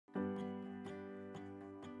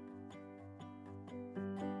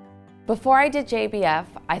Before I did JBF,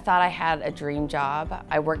 I thought I had a dream job.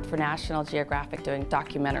 I worked for National Geographic doing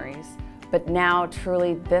documentaries. But now,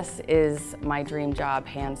 truly, this is my dream job,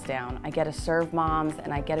 hands down. I get to serve moms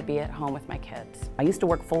and I get to be at home with my kids. I used to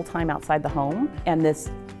work full-time outside the home, and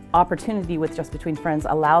this opportunity with Just Between Friends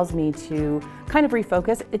allows me to kind of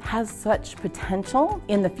refocus. It has such potential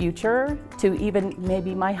in the future to even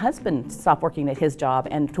maybe my husband stop working at his job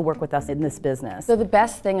and to work with us in this business. So the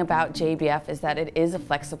best thing about JBF is that it is a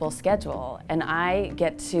flexible schedule, and I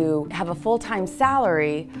get to have a full-time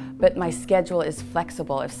salary, but my schedule is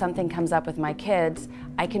flexible. If something comes up with my kids,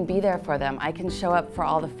 I can be there for them. I can show up for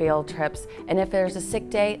all the field trips, and if there's a sick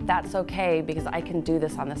day, that's okay because I can do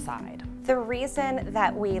this on the side. The reason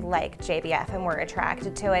that we like JBF and we're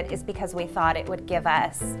attracted to it is because we thought it would give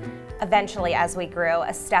us, eventually as we grew,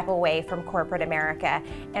 a step away from corporate America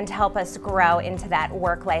and to help us grow into that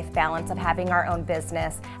work-life balance of having our own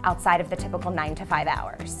business outside of the typical 9 to 5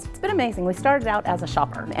 hours. It's been amazing. We started out as a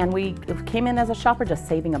shopper, and we came in as a shopper just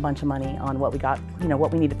saving a bunch of money on what we got,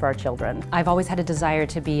 what we needed for our children. I've always had a desire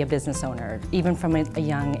to be a business owner, even from a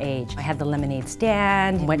young age. I had the lemonade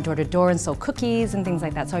stand, went door to door and sold cookies and things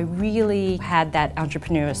like that, so I really had that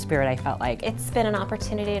entrepreneurial spirit, I felt like. It's been an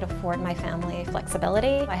opportunity to afford my family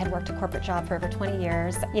flexibility. I had worked a corporate job for over 20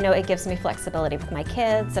 years. It gives me flexibility with my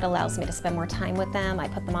kids. It allows me to spend more time with them. I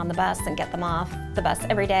put them on the bus and get them off the bus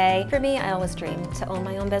every day. For me, I always dreamed to own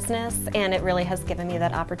my own business, and it really has given me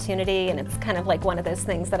that opportunity, and it's kind of like one of those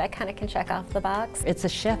things that I kind of can check off the box. It's a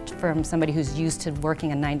shift from somebody who's used to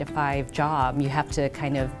working a 9 to 5 job. You have to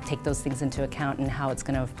kind of take those things into account and how it's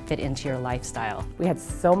going to fit into your lifestyle. We had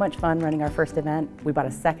so much fun running our first event. We bought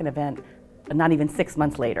a second event not even 6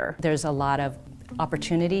 months later. There's a lot of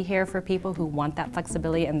opportunity here for people who want that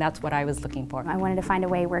flexibility, and that's what I was looking for. I wanted to find a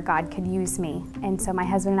way where God could use me, and so my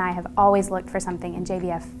husband and I have always looked for something, and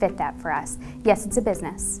JBF fit that for us. Yes, it's a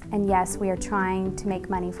business, and yes, we are trying to make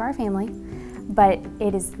money for our family, but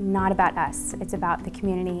it is not about us. It's about the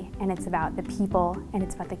community, and it's about the people, and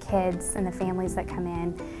it's about the kids and the families that come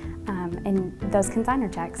in, and those consignor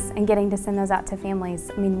checks, and getting to send those out to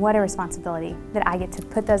families. I mean, what a responsibility that I get to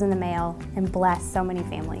put those in the mail and bless so many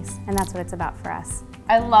families, and that's what it's about for us.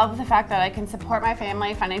 I love the fact that I can support my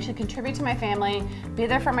family, financially contribute to my family, be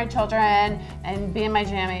there for my children, and be in my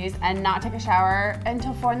jammies, and not take a shower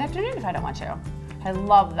until 4 in the afternoon if I don't want to. I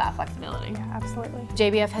love that flexibility. Yeah, absolutely.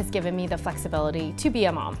 JBF has given me the flexibility to be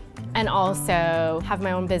a mom and also have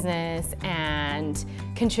my own business and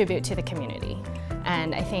contribute to the community.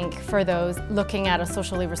 And I think for those looking at a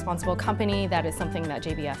socially responsible company, that is something that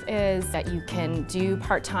JBF is, that you can do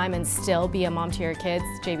part-time and still be a mom to your kids.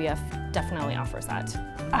 JBF definitely offers that.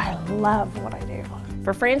 I love what I do.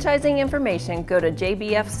 For franchising information, go to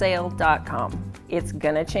jbfsale.com. It's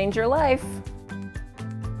gonna change your life.